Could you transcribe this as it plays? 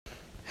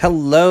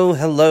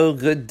Hello,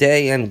 good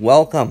day, and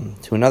welcome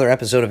to another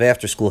episode of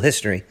After School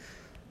History.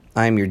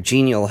 I'm your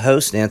genial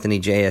host, Anthony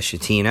J.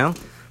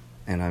 Eschettino,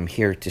 and I'm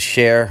here to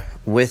share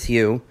with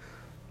you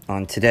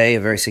on today, a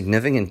very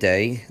significant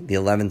day, the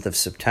 11th of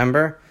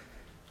September,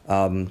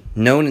 known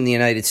in the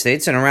United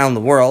States and around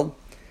the world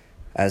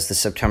as the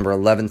September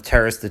 11th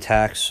terrorist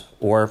attacks,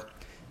 or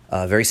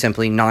very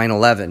simply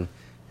 9/11 in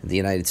the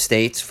United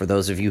States. For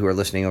those of you who are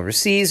listening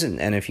overseas,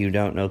 and if you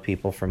don't know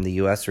people from the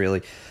U.S.,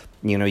 really,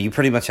 you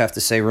pretty much have to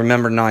say,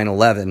 remember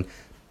 9/11,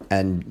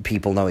 and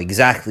people know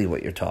exactly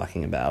what you're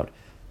talking about.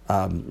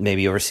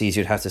 Maybe overseas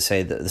you'd have to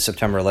say the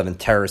September 11th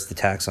terrorist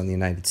attacks on the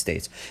United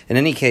States. In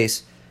any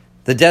case,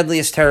 the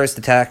deadliest terrorist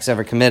attacks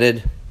ever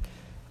committed,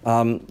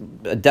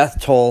 a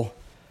death toll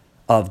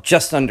of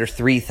just under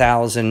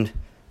 3,000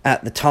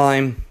 at the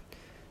time,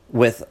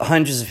 with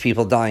hundreds of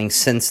people dying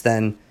since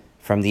then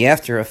from the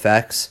after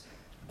effects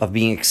of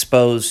being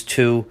exposed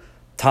to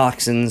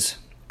toxins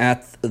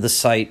at the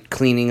site,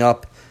 cleaning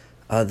up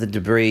the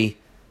debris.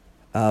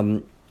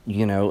 I'm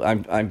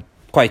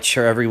quite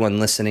sure everyone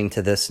listening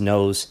to this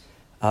knows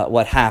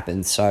what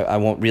happened, so I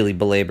won't really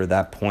belabor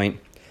that point.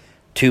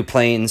 2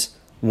 planes,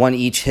 one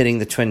each hitting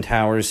the Twin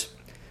Towers,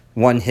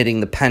 one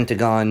hitting the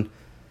Pentagon,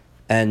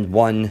 and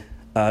one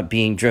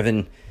being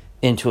driven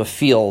into a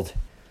field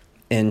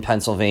in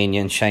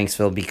Pennsylvania, in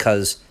Shanksville,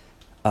 because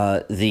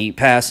the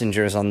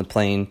passengers on the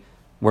plane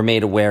were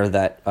made aware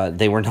that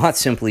they were not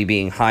simply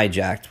being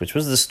hijacked, which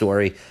was the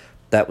story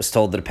that was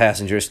told to the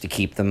passengers to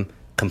keep them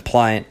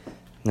compliant.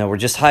 No, we're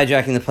just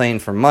hijacking the plane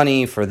for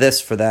money, for this,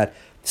 for that.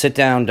 Sit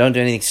down, don't do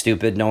anything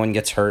stupid, no one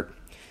gets hurt.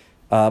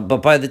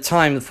 But by the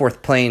time the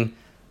 4th plane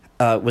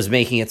was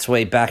making its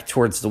way back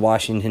towards the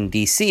Washington,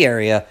 D.C.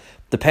 area,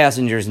 the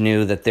passengers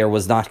knew that there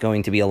was not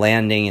going to be a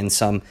landing in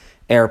some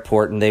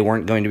airport and they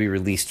weren't going to be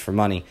released for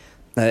money.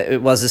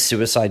 It was a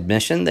suicide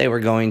mission. They were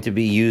going to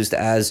be used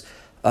as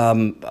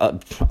a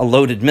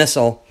loaded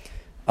missile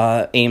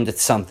aimed at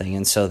something,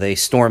 and so they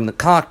stormed the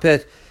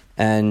cockpit,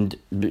 and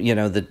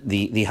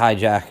the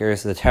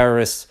hijackers, the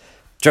terrorists,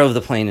 drove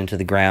the plane into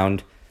the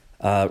ground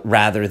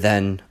rather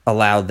than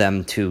allow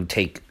them to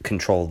take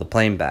control of the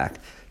plane back,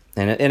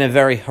 and in a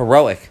very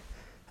heroic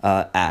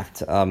act.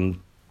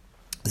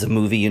 There's a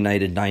movie,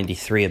 United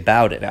 93,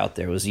 about it out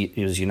there. It was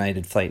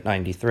United Flight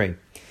 93.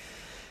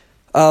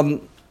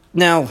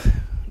 Now,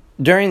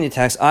 during the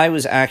attacks, I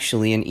was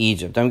actually in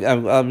Egypt. I'm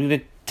going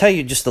to tell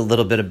you just a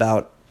little bit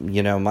about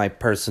my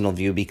personal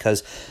view,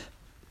 because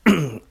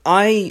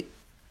I'm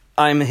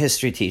a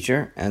history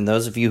teacher, and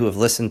those of you who have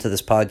listened to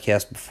this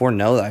podcast before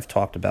know that I've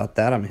talked about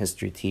that. I'm a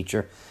history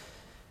teacher,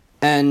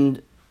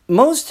 and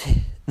most of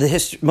the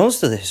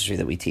history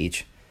that we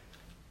teach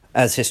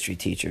as history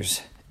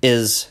teachers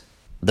is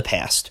the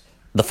past,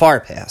 the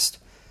far past.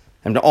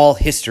 And all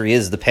history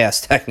is the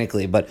past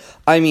technically, but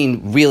I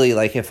mean really,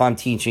 like if I'm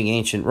teaching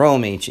ancient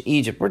Rome, ancient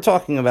Egypt, we're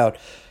talking about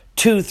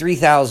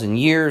 2,000-3,000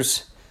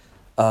 years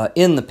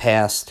in the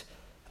past,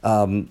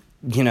 and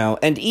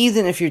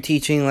even if you're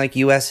teaching like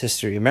U.S.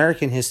 history,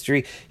 American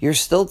history, you're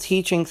still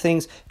teaching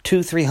things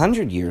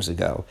 200-300 years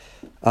ago.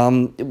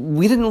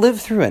 We didn't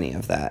live through any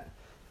of that.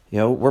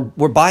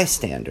 We're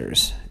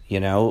bystanders,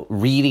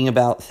 reading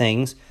about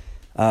things,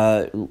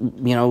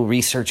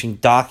 researching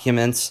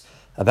documents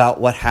about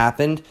what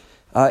happened.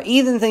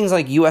 Even things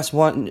like US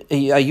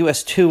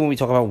 2, when we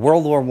talk about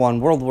World War I,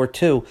 World War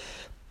II,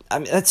 I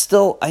mean, that's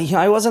still,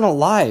 I wasn't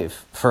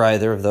alive for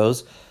either of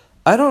those.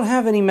 I don't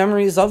have any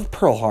memories of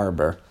Pearl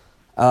Harbor.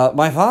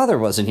 My father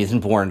wasn't even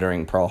born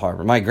during Pearl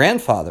Harbor. My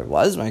grandfather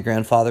was. My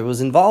grandfather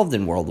was involved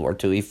in World War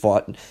II. He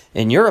fought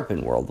in Europe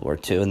in World War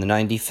II in the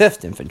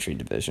 95th Infantry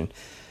Division.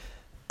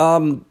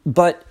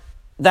 But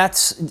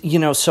that's,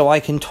 so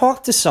I can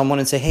talk to someone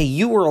and say, hey,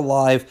 you were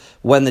alive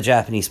when the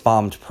Japanese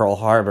bombed Pearl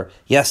Harbor.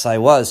 Yes, I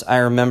was. I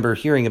remember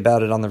hearing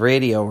about it on the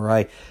radio, where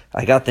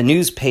I got the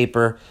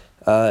newspaper,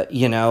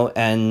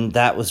 and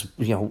that was,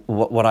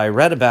 what I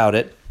read about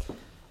it.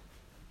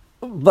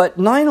 But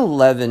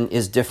 9/11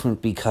 is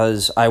different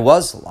because I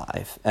was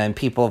alive, and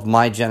people of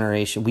my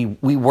generation,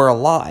 we were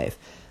alive.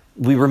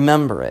 We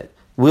remember it.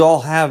 We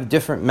all have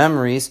different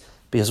memories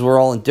because we're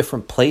all in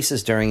different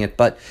places during it,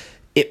 but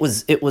it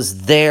was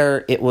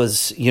there. It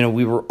was,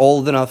 we were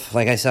old enough.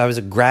 Like I said, I was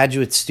a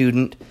graduate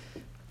student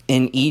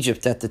in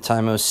Egypt at the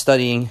time. I was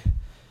studying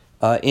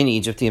in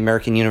Egypt, the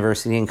American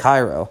University in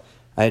Cairo.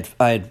 I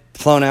had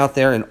flown out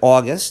there in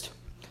August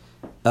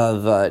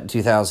of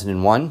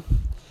 2001.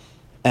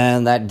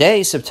 And that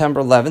day,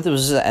 September 11th, it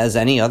was as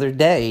any other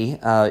day.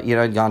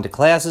 I'd gone to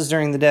classes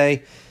during the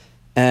day,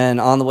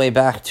 and on the way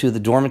back to the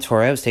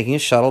dormitory, I was taking a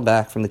shuttle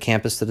back from the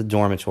campus to the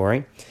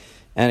dormitory,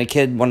 and a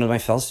kid, one of my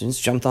fellow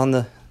students, jumped on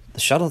the the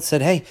shuttle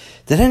said, "Hey,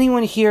 did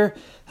anyone hear?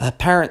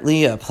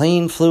 Apparently, a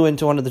plane flew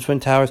into one of the Twin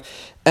Towers."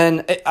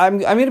 And I'm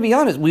going to be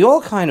honest, we all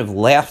kind of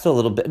laughed a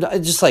little bit,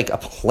 just like a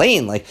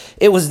plane, like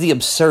it was the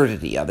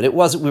absurdity of it. It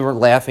wasn't, we were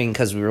laughing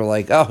because we were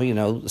like,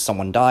 oh,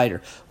 someone died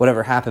or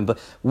whatever happened. But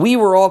we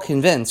were all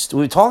convinced,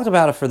 we talked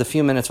about it for the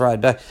few minutes ride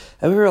back,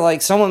 and we were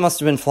like, someone must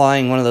have been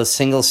flying one of those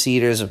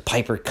single-seaters, a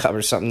Piper Cub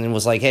or something, and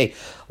was like, hey,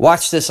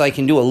 watch this, I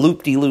can do a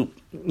loop-de-loop,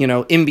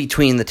 in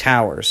between the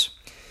towers.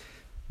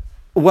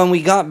 When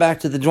we got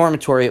back to the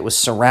dormitory, it was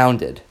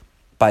surrounded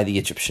by the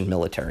Egyptian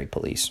military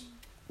police.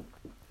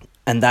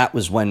 And that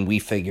was when we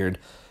figured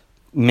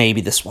maybe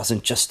this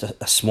wasn't just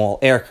a small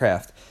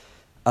aircraft.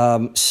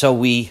 So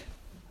we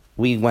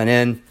went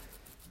in,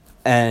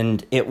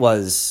 and it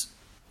was,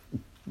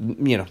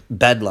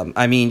 bedlam.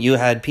 I mean, you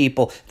had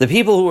the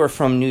people who were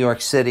from New York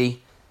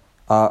City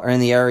or in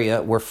the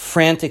area were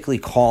frantically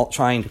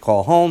trying to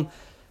call home.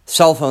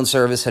 Cell phone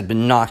service had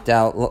been knocked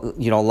out. A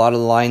lot of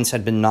the lines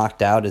had been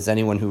knocked out, as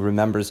anyone who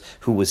remembers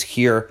who was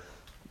here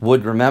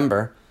would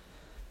remember.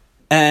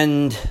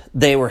 And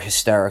they were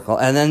hysterical.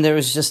 And then there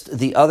was just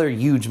the other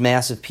huge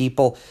mass of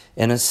people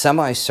in a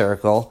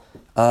semicircle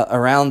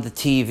around the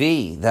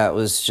TV that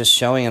was just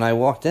showing. And I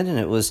walked in, and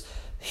it was,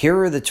 here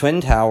are the Twin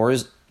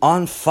Towers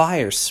on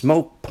fire,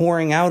 smoke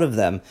pouring out of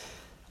them.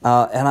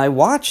 And I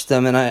watched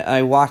them, and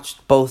I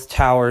watched both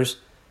towers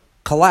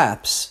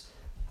collapse.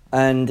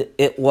 And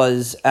it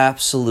was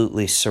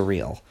absolutely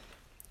surreal.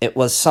 It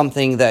was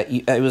something that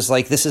it was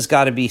like, this has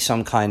got to be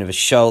some kind of a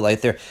show. Like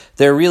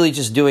they're really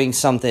just doing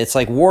something. It's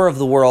like War of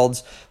the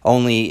Worlds,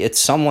 only it's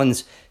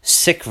someone's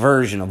sick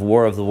version of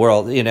War of the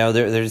World.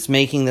 They're just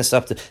making this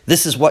up.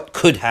 This is what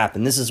could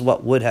happen. This is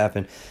what would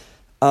happen.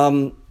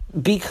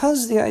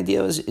 Because the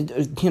idea was,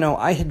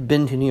 I had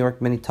been to New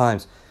York many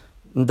times.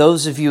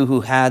 Those of you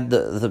who had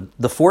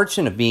the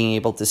fortune of being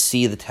able to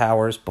see the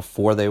towers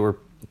before they were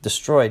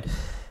destroyed,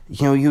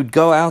 you'd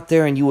go out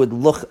there and you would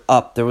look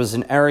up. There was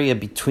an area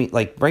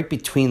right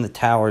between the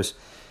towers,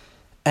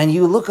 and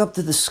you look up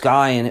to the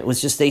sky, and it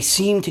was just, they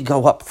seemed to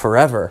go up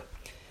forever.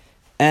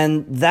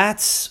 And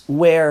that's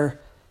where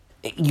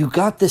you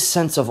got this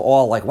sense of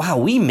awe, like, wow,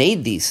 we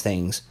made these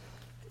things.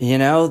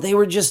 They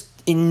were just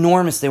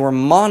enormous. They were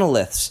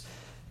monoliths.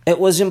 It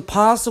was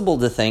impossible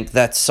to think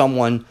that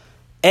someone,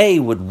 A,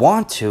 would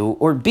want to,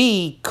 or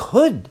B,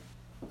 could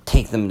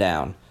take them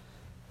down.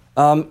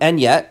 And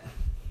yet,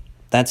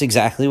 that's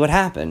exactly what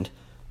happened.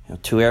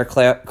 2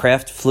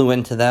 aircraft flew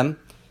into them,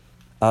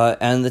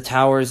 and the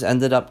towers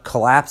ended up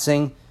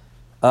collapsing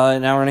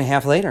an hour and a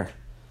half later.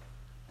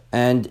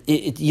 And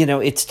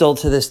it's still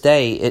to this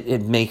day,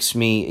 it makes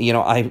me,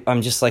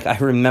 I'm just like, I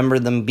remember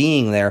them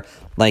being there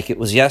like it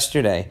was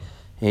yesterday.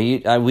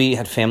 We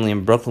had family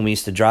in Brooklyn. We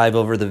used to drive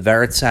over the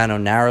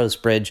Verrazzano Narrows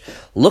Bridge,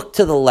 look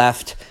to the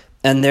left,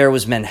 and there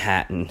was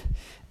Manhattan.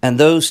 And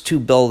those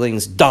two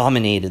buildings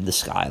dominated the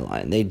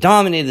skyline. They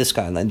dominated the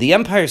skyline. The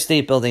Empire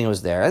State Building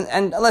was there.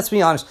 And let's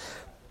be honest,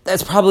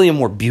 that's probably a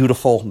more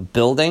beautiful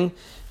building.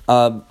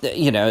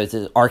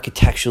 It's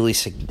architecturally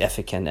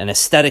significant and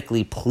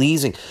aesthetically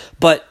pleasing.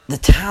 But the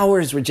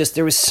towers were just,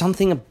 there was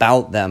something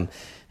about them.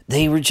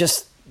 They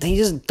just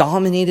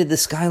dominated the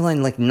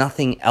skyline like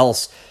nothing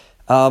else.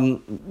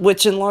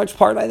 Which in large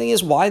part, I think,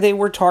 is why they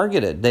were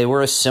targeted. They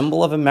were a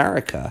symbol of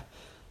America.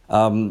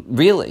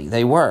 Really,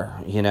 they were,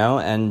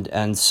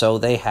 and so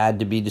they had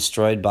to be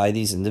destroyed by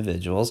these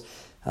individuals,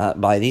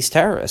 by these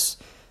terrorists.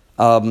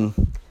 It's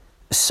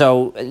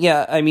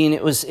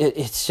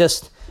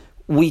just,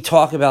 we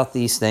talk about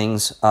these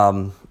things,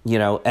 and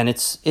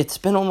it's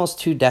been almost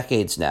 2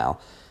 decades now.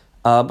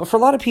 But for a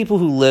lot of people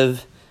who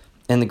live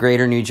in the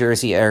greater New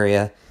Jersey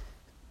area,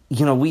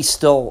 we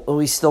still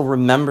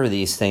remember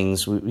these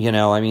things.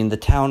 The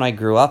town I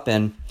grew up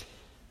in,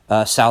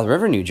 South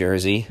River, New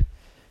Jersey,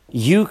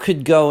 you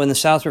could go in the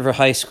South River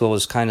High School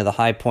was kind of the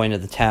high point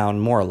of the town,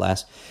 more or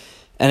less.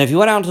 And if you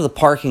went out into the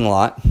parking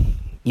lot,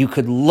 you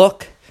could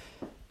look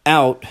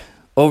out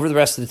over the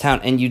rest of the town,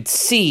 and you'd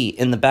see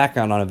in the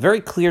background on a very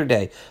clear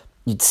day,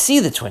 you'd see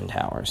the Twin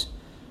Towers.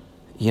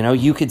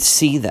 You could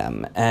see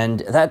them,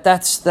 and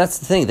that's the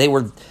thing. They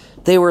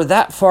were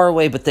that far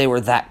away, but they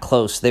were that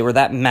close. They were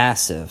that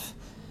massive.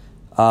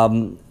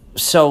 We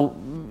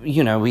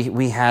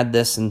had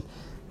this, and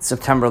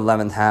September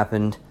 11th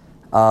happened.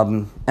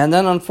 And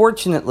then,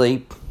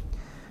 unfortunately,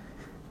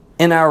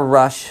 in our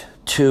rush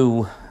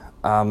to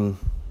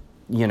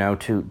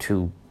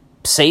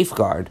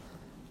safeguard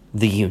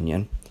the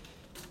Union,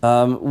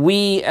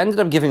 we ended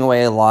up giving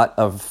away a lot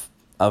of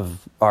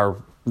our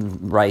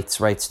rights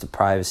to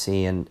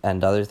privacy and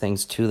other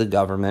things to the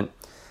government.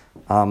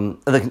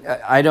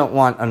 I don't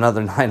want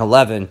another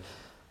 9/11.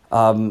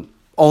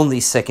 Only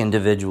sick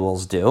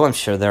individuals do. I'm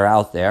sure they're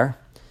out there.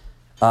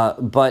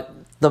 But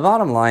the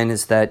bottom line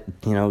is that,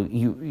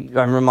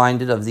 I'm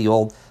reminded of the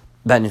old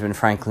Benjamin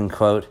Franklin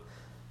quote,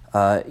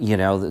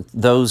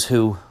 those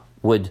who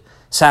would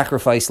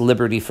sacrifice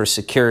liberty for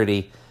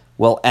security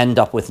will end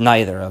up with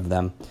neither of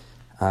them.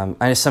 I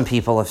know some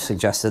people have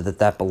suggested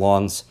that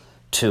belongs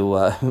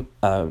to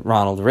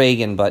Ronald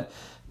Reagan, but,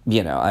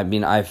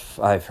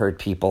 I've heard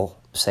people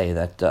say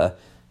that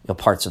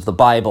parts of the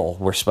Bible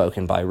were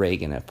spoken by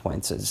Reagan at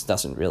points. It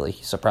doesn't really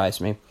surprise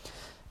me.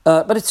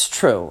 But it's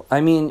true.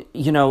 I mean,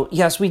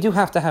 yes, we do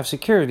have to have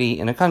security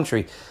in a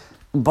country,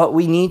 but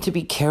we need to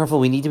be careful.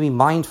 We need to be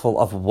mindful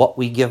of what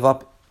we give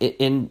up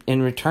in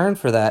return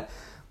for that.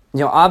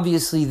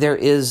 Obviously there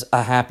is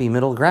a happy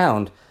middle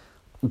ground,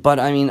 but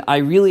I mean, I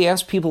really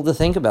ask people to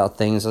think about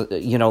things,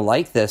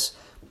 like this.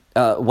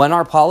 When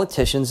our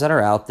politicians that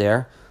are out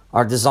there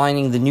are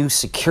designing the new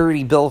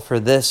security bill for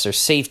this or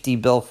safety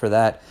bill for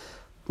that,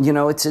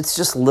 it's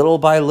just little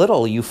by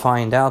little you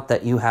find out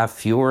that you have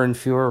fewer and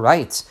fewer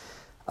rights.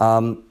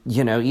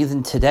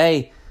 Even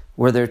today,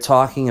 where they're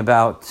talking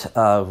about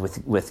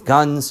with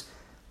guns,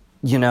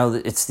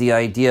 it's the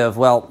idea of,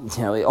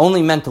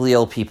 only mentally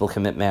ill people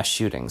commit mass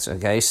shootings,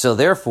 okay? So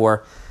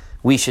therefore,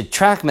 we should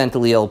track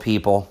mentally ill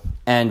people,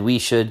 and we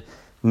should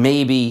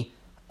maybe,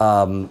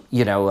 have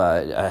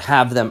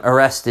them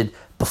arrested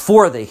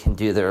before they can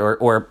do that,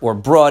 or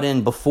brought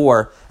in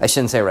before, I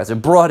shouldn't say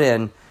arrested, brought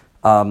in,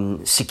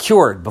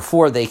 secured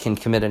before they can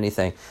commit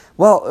anything.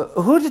 Well,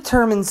 who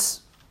determines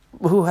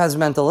who has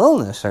mental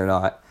illness or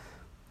not?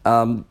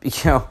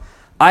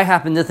 I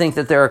happen to think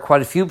that there are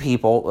quite a few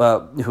people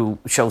who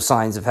show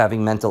signs of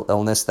having mental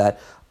illness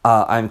that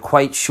I'm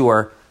quite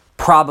sure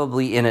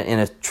probably in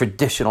a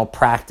traditional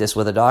practice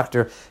with a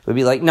doctor would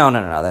be like, no,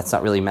 that's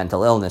not really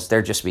mental illness.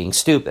 They're just being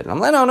stupid. And I'm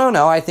like,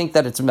 no, I think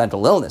that it's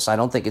mental illness. I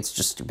don't think it's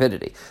just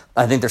stupidity.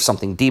 I think there's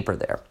something deeper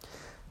there.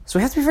 So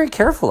we have to be very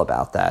careful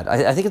about that.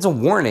 I think it's a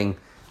warning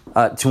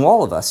to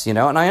all of us, and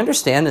I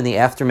understand in the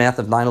aftermath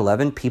of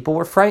 9/11, people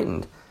were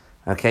frightened.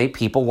 Okay,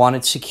 people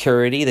wanted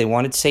security, they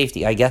wanted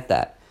safety. I get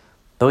that.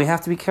 But we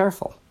have to be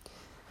careful.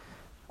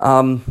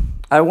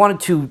 I wanted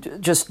to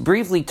just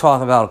briefly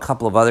talk about a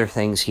couple of other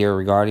things here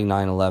regarding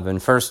 9/11.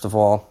 First of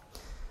all,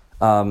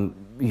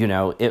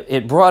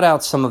 it brought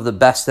out some of the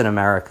best in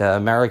America.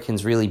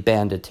 Americans really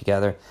banded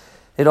together.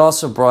 It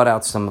also brought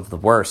out some of the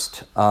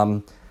worst.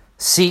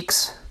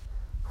 Sikhs,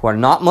 who are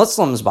not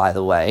Muslims, by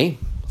the way,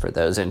 for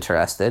those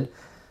interested,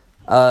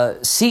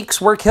 Sikhs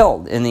were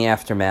killed in the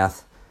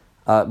aftermath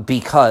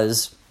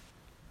because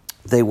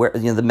they wear,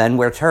 the men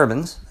wear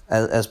turbans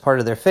as part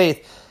of their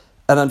faith,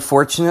 and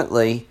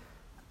unfortunately,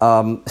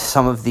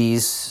 some of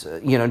these,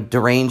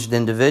 deranged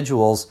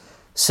individuals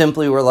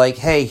simply were like,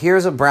 hey,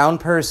 here's a brown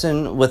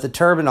person with a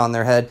turban on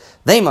their head.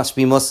 They must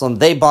be Muslim.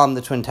 They bombed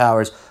the Twin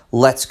Towers.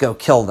 Let's go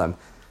kill them.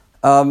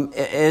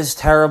 It is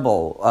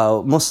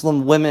terrible.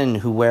 Muslim women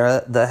who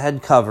wear the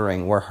head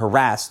covering were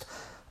harassed.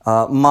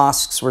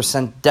 Mosques were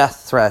sent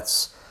death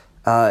threats.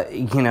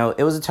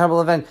 It was a terrible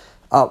event.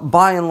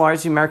 By and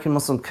large, the American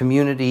Muslim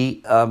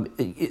community,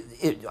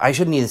 I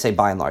shouldn't even say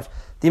by and large,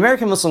 the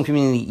American Muslim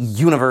community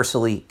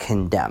universally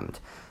condemned.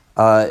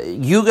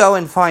 You go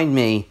and find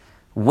me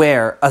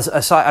where,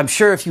 aside, I'm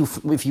sure if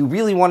you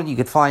really wanted, you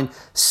could find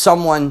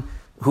someone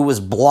who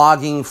was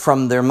blogging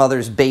from their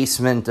mother's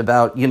basement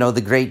about,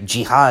 the great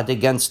jihad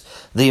against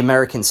the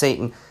American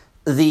Satan.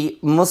 The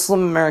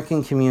Muslim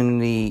American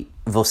community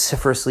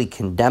vociferously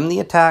condemned the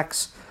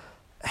attacks,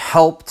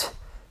 helped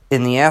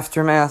in the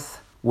aftermath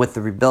with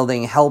the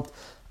rebuilding, helped,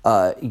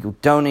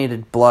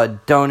 donated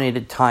blood,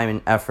 donated time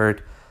and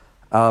effort,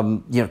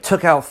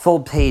 took out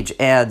full-page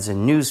ads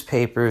in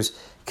newspapers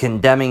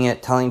condemning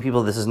it, telling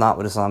people this is not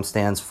what Islam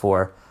stands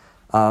for.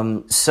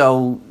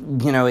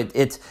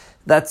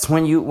 That's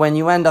when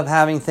you end up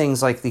having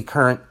things like the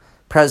current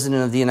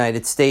president of the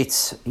United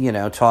States,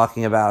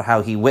 talking about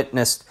how he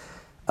witnessed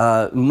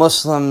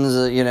Muslims,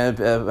 I think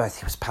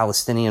it was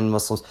Palestinian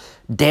Muslims,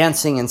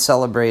 dancing and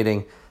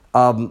celebrating.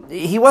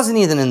 He wasn't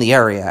even in the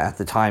area at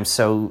the time,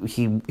 so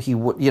he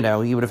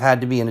would have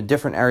had to be in a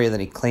different area than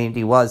he claimed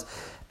he was.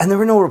 And there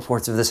were no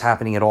reports of this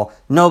happening at all.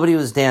 Nobody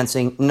was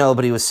dancing.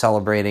 Nobody was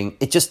celebrating.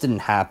 It just didn't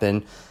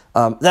happen.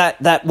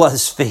 That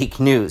was fake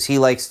news. He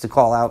likes to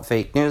call out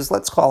fake news.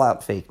 Let's call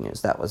out fake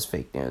news. That was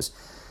fake news.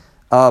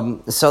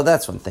 So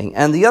that's one thing.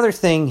 And the other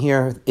thing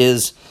here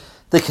is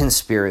the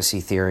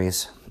conspiracy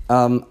theories.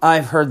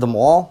 I've heard them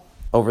all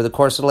over the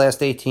course of the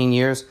last 18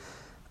 years.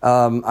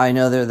 I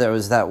know there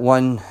was that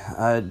one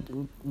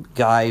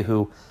guy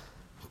who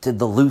did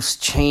the loose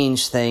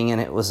change thing, and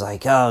it was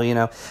like,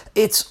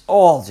 it's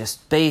all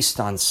just based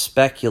on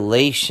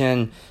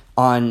speculation,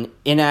 on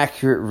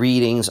inaccurate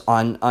readings,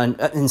 on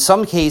in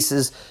some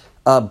cases,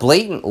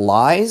 blatant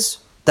lies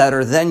that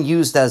are then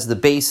used as the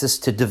basis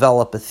to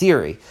develop a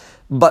theory.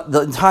 But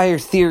the entire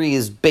theory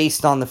is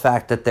based on the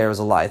fact that there is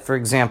a lie. For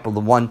example, the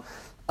one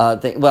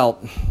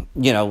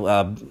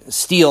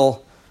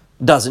steel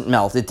doesn't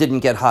melt. It didn't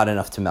get hot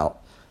enough to melt.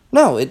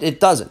 No,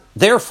 it doesn't.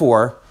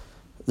 Therefore,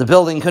 the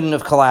building couldn't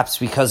have collapsed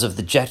because of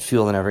the jet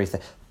fuel and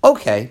everything.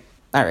 Okay,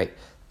 all right.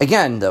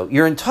 Again, though,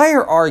 your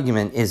entire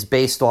argument is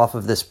based off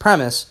of this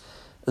premise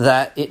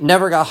that it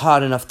never got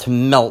hot enough to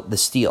melt the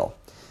steel.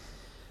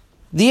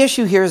 The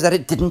issue here is that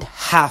it didn't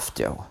have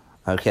to,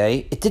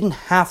 okay? It didn't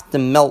have to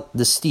melt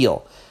the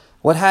steel.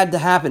 What had to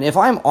happen, if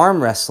I'm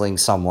arm wrestling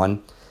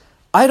someone,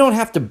 I don't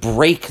have to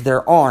break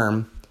their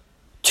arm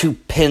to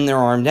pin their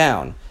arm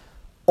down.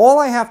 All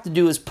I have to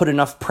do is put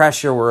enough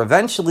pressure where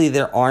eventually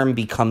their arm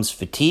becomes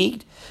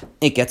fatigued,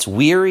 it gets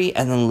weary,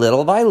 and then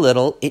little by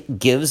little it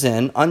gives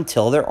in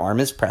until their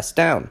arm is pressed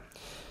down.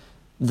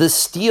 The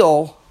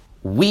steel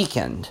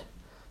weakened.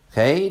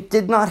 Okay, it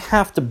did not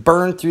have to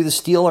burn through the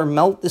steel or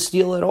melt the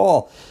steel at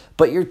all.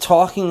 But you're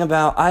talking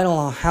about, I don't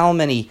know how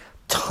many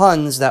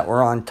tons that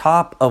were on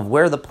top of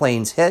where the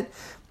planes hit.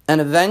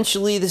 And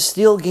eventually the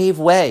steel gave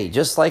way,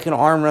 just like an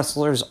arm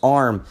wrestler's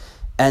arm.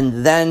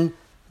 And then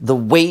the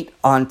weight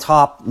on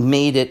top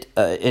made it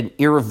an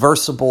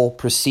irreversible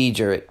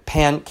procedure. It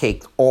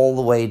pancaked all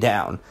the way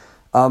down.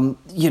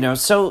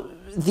 So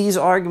these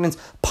arguments,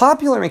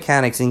 popular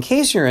mechanics, in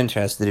case you're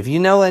interested, if you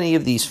know any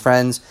of these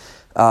friends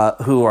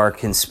who are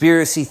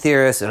conspiracy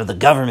theorists, or the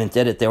government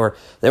did it. There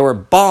were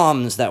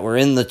bombs that were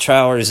in the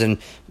towers, and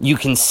you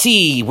can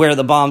see where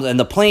the bombs, and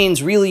the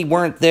planes really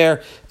weren't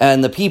there,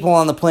 and the people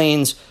on the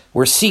planes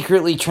were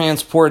secretly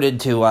transported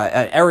to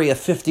Area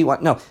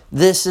 51. No,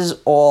 this is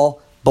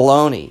all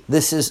baloney.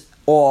 This is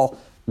all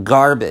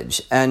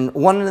garbage. And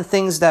one of the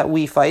things that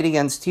we fight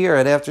against here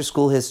at After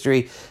School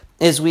History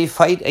is we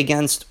fight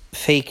against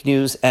fake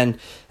news, and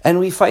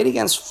we fight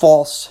against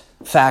false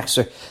facts,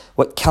 or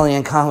what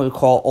Kellyanne Conway would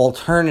call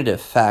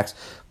alternative facts.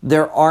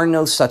 There are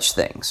no such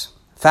things.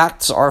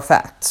 Facts are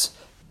facts,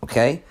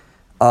 okay?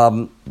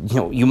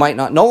 You might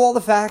not know all the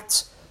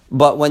facts,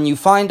 but when you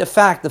find a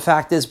fact, the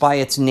fact is by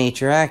its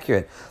nature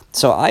accurate.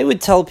 So I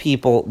would tell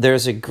people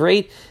there's a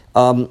great,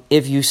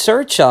 if you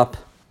search up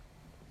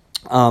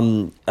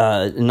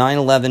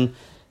 9/11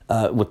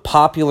 with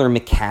Popular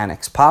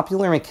Mechanics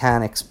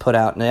put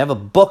out, and they have a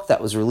book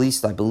that was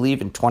released, I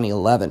believe, in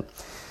 2011,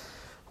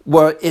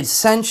 where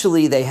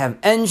essentially they have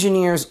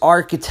engineers,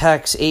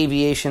 architects,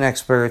 aviation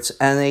experts,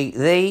 and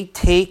they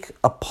take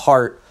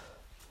apart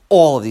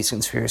all of these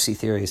conspiracy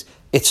theories.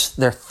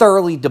 They're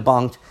thoroughly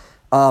debunked.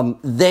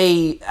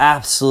 They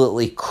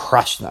absolutely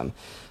crush them.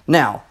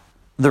 Now,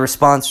 the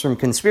response from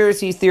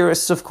conspiracy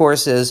theorists, of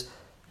course, is,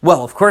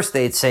 well, of course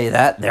they'd say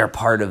that. They're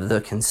part of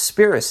the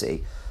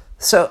conspiracy.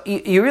 So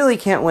you really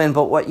can't win,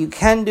 but what you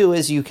can do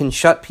is you can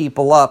shut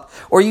people up,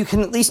 or you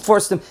can at least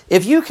force them.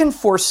 If you can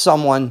force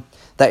someone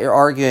that you're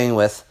arguing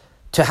with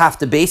to have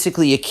to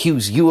basically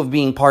accuse you of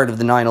being part of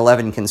the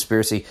 9/11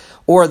 conspiracy,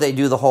 or they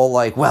do the whole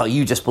well,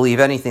 you just believe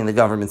anything the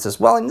government says.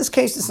 Well, in this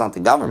case, it's not the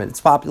government.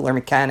 It's popular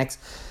mechanics.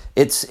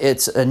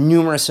 It's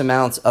numerous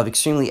amounts of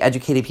extremely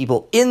educated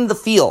people in the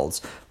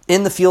fields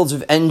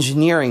of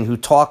engineering who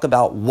talk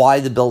about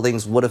why the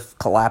buildings would have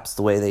collapsed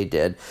the way they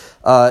did,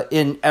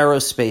 in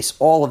aerospace,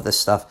 all of this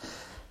stuff.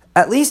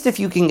 At least if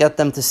you can get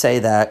them to say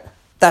that,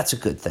 that's a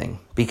good thing,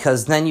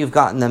 because then you've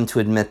gotten them to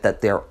admit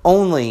that their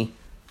only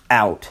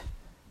out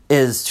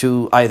is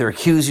to either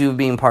accuse you of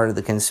being part of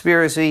the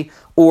conspiracy,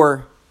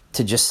 or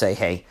to just say,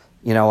 hey,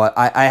 you know what,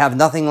 I have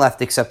nothing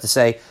left except to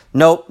say,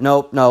 nope,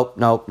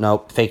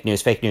 fake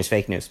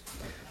news.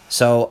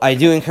 So I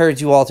do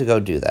encourage you all to go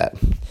do that.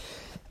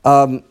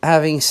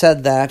 Having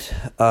said that,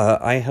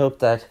 I hope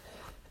that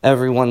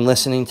everyone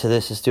listening to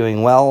this is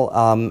doing well,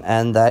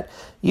 and that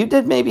you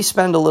did maybe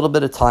spend a little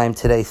bit of time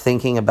today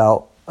thinking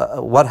about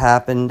what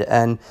happened,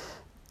 and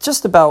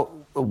just about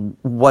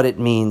what it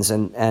means.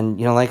 And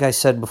like I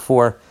said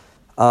before,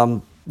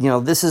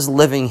 this is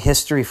living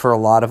history for a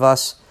lot of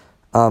us.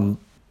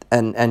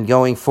 And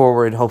going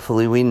forward,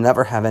 hopefully we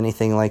never have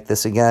anything like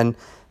this again.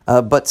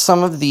 But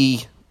some of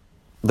the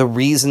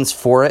reasons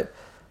for it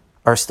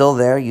are still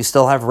there. You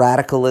still have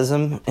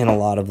radicalism in a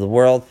lot of the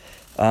world.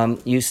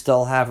 You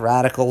still have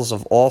radicals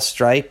of all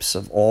stripes,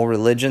 of all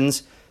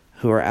religions,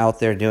 who are out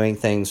there doing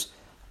things.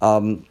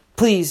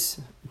 Please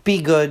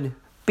be good,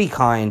 be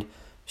kind,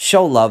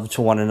 show love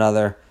to one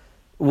another.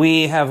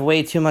 We have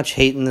way too much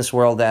hate in this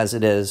world as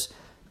it is.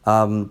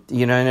 I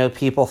know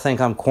people think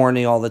I'm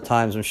corny all the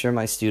time. I'm sure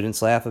my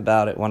students laugh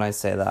about it when I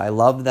say that. I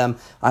love them.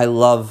 I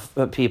love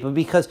people,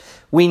 because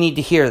we need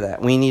to hear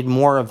that. We need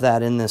more of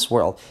that in this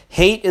world.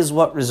 Hate is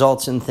what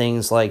results in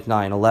things like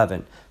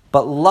 9/11.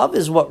 But love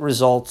is what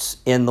results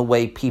in the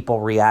way people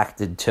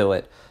reacted to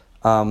it.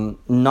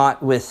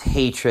 Not with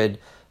hatred,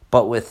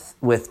 but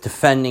with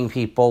defending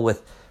people,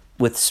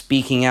 with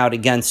speaking out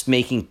against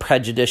making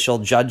prejudicial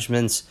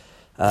judgments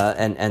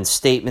and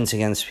statements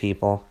against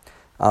people.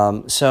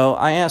 So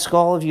I ask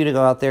all of you to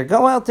go out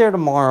there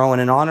tomorrow,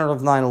 and in honor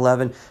of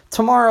 9/11,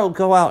 tomorrow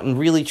go out and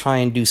really try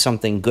and do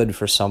something good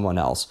for someone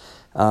else.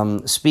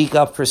 Speak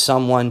up for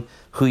someone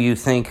who you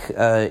think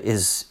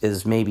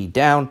is maybe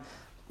down.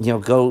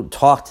 Go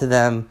talk to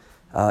them.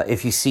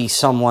 If you see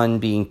someone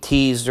being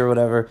teased or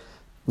whatever,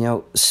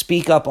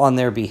 speak up on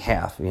their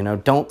behalf.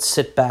 Don't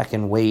sit back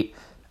and wait.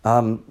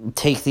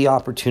 Take the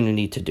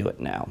opportunity to do it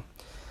now.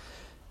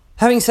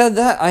 Having said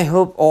that, I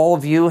hope all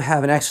of you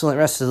have an excellent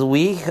rest of the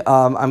week.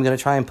 I'm going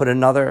to try and put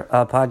another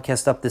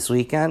podcast up this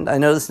weekend. I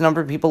know this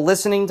number of people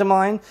listening to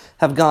mine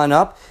have gone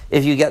up.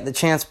 If you get the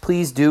chance,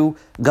 please do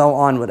go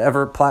on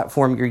whatever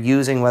platform you're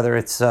using, whether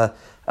it's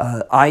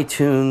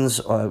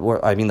iTunes, or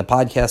the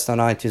podcast on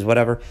iTunes,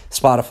 whatever,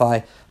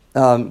 Spotify.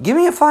 Give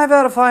me a 5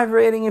 out of 5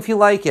 rating if you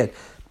like it.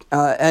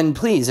 And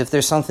please, if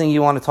there's something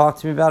you want to talk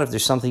to me about, if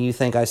there's something you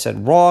think I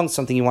said wrong,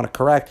 something you want to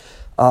correct,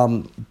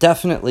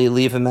 definitely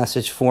leave a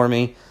message for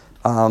me.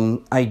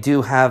 I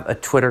do have a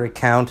Twitter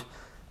account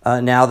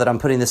now that I'm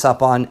putting this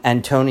up on,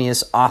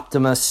 Antonius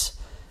Optimus.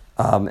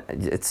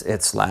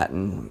 It's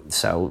Latin,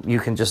 so you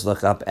can just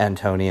look up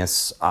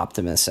Antonius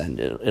Optimus and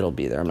it'll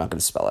be there. I'm not going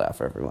to spell it out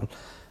for everyone.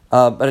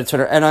 But it's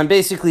Twitter, and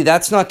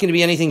that's not going to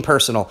be anything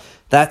personal.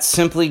 That's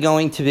simply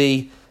going to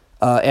be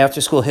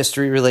after-school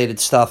history-related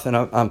stuff, and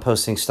I'm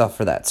posting stuff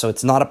for that. So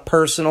it's not a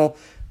personal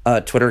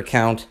Twitter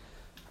account.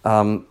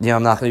 I'm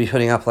not going to be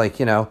putting up,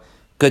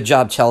 good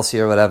job, Chelsea,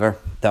 or whatever,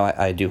 though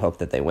I do hope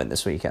that they win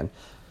this weekend.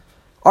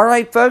 All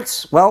right,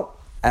 folks. Well,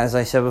 as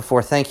I said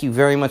before, thank you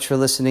very much for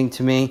listening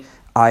to me.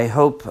 I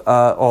hope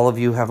all of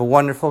you have a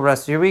wonderful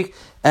rest of your week,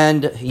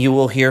 and you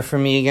will hear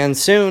from me again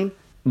soon.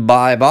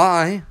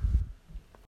 Bye-bye.